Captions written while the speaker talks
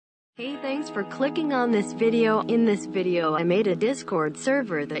Hey, thanks for clicking on this video. In this video I made a Discord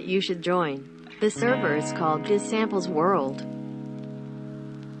server that you should join. The server is called Disample's World.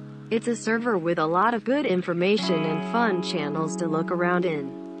 It's a server with a lot of good information and fun channels to look around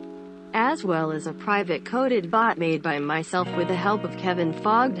in, as well as a private coded bot made by myself with the help of Kevin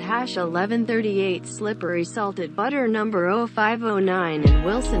Fogged #1138 Slippery Salted Butter number 0509 and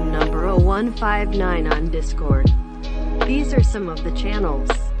Wilson number 0159 on Discord. These are some of the channels.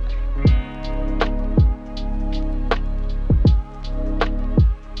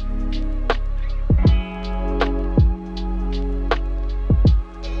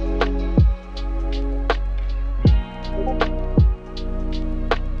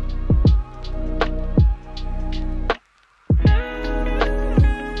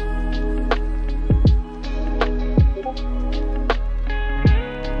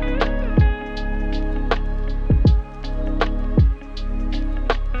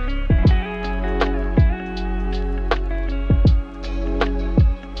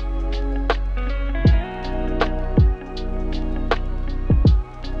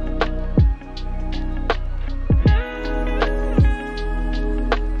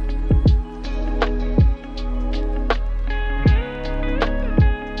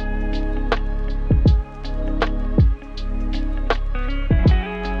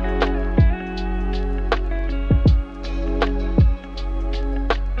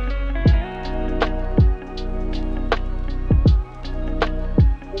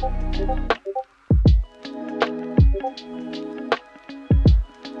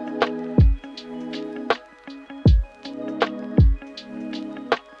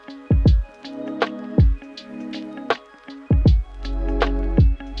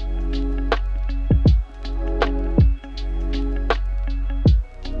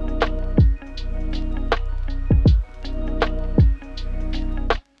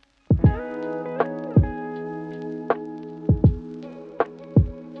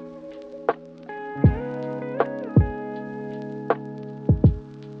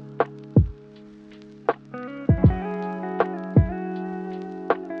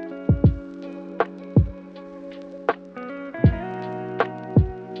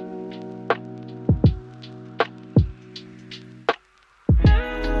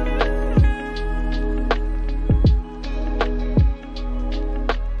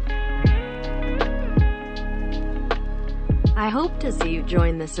 I hope to see you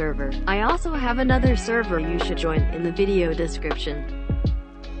join the server. I also have another server you should join in the video description.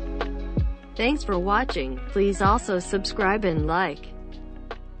 Thanks for watching. Please also subscribe and like.